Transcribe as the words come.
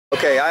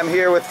Okay, I'm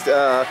here with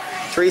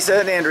Theresa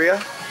and Andrea.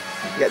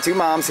 We got two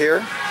moms here.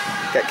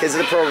 Got kids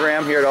in the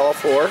program here at all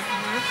four.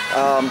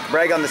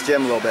 Brag on this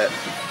gym a little bit.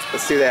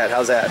 Let's do that.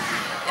 How's that?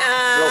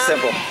 Real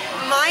simple.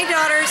 My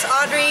daughter's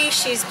Audrey.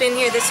 She's been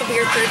here. This will be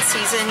her third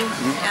season.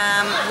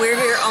 We're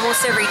here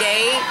almost every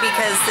day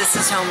because this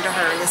is home to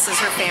her. This is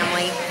her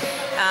family.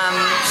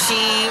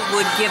 She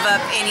would give up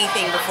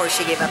anything before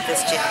she gave up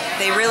this gym.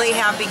 They really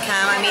have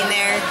become, I mean,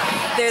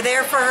 they're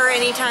there for her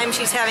anytime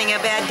she's having a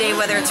bad day,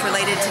 whether it's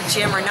related to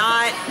gym or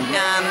not.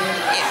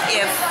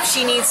 If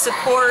she needs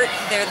support,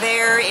 they're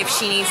there. If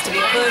she needs to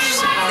be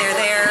pushed, they're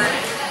there.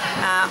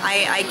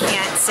 I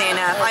can't say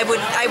enough.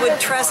 I would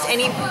trust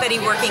anybody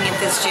working at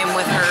this gym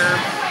with her.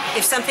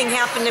 If something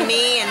happened to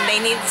me and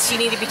she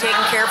needed to be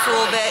taken care of for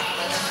a little bit,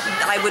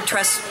 I would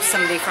trust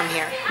somebody from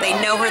here. They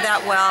know her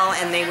that well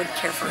and they would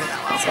care for her that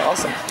well. That's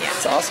awesome. Yeah.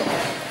 That's awesome.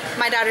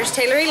 My daughter's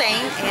Taylor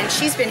Elaine, and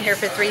she's been here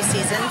for 3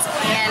 seasons.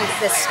 And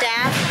the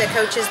staff, the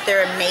coaches,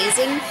 they're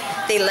amazing.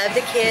 They love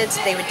the kids.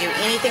 They would do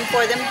anything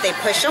for them. They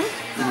push them,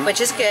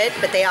 which is good,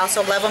 but they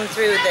also love them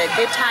through the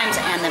good times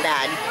and the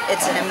bad.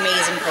 It's an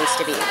amazing place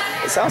to be.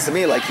 It sounds to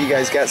me like you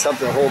guys got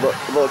something to hold, a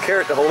little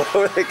carrot to hold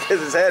over the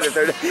kids' head if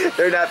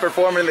they're not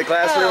performing in the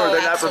classroom or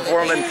they're not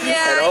performing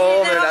at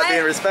home, they're not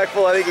being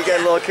respectful. I think you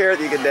got a little carrot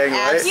that you can dangle,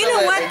 right? You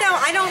know what though?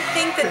 I don't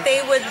think that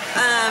they would.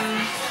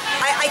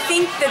 I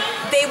think that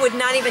they would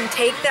not even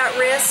take that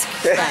risk.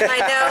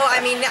 I know.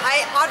 I mean,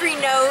 Audrey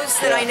knows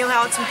that I know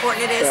how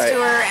important it is to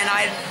her, and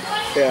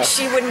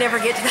she would never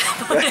get to that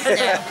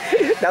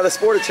point. Now the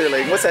sport of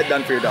cheerleading, what's that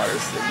done for your daughters?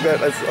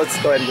 Let's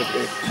go ahead and get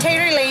through.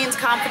 Taylor Elaine's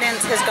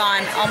confidence has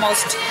gone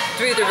almost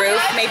through the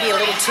roof, maybe a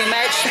little too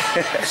much.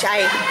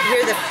 I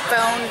hear the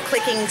phone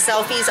clicking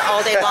selfies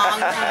all day long,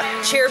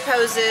 cheer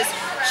poses.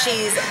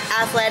 She's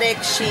athletic,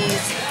 she's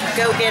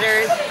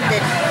go-getter.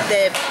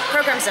 The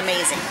program's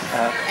amazing,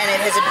 and it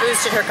has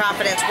boosted her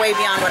confidence way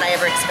beyond what I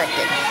ever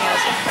expected.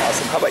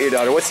 Awesome. How about your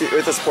daughter? What's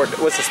the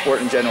sport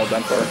in general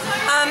done for her?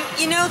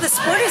 You know, the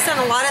sport has done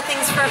a lot of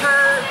things for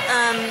her.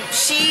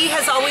 She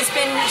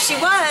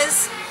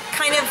was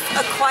kind of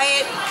a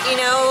quiet, you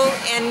know,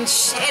 and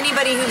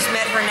anybody who's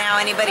met her now,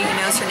 anybody who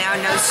knows her now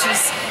knows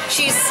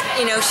she's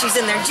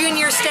in their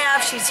junior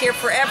staff. She's here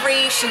for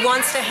she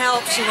wants to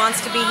help. She wants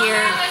to be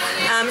here.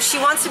 She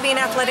wants to be an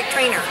athletic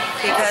trainer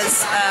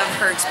because of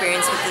her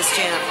experience with this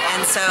gym.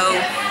 And so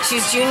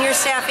she's junior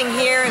staffing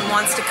here and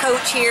wants to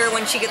coach here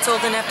when she gets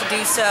old enough to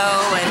do so.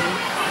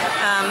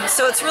 And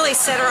so it's really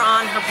set her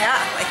on her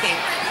path, I think.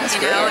 That's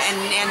you know,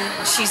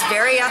 and she's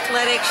very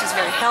athletic. She's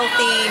very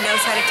healthy. Knows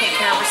how to take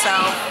care of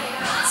herself.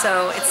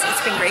 So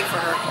it's been great for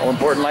her. All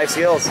important life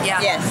skills.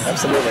 Yeah. Yes.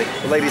 Absolutely.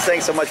 Ladies,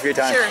 thanks so much for your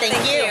time. Sure. Thank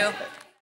you.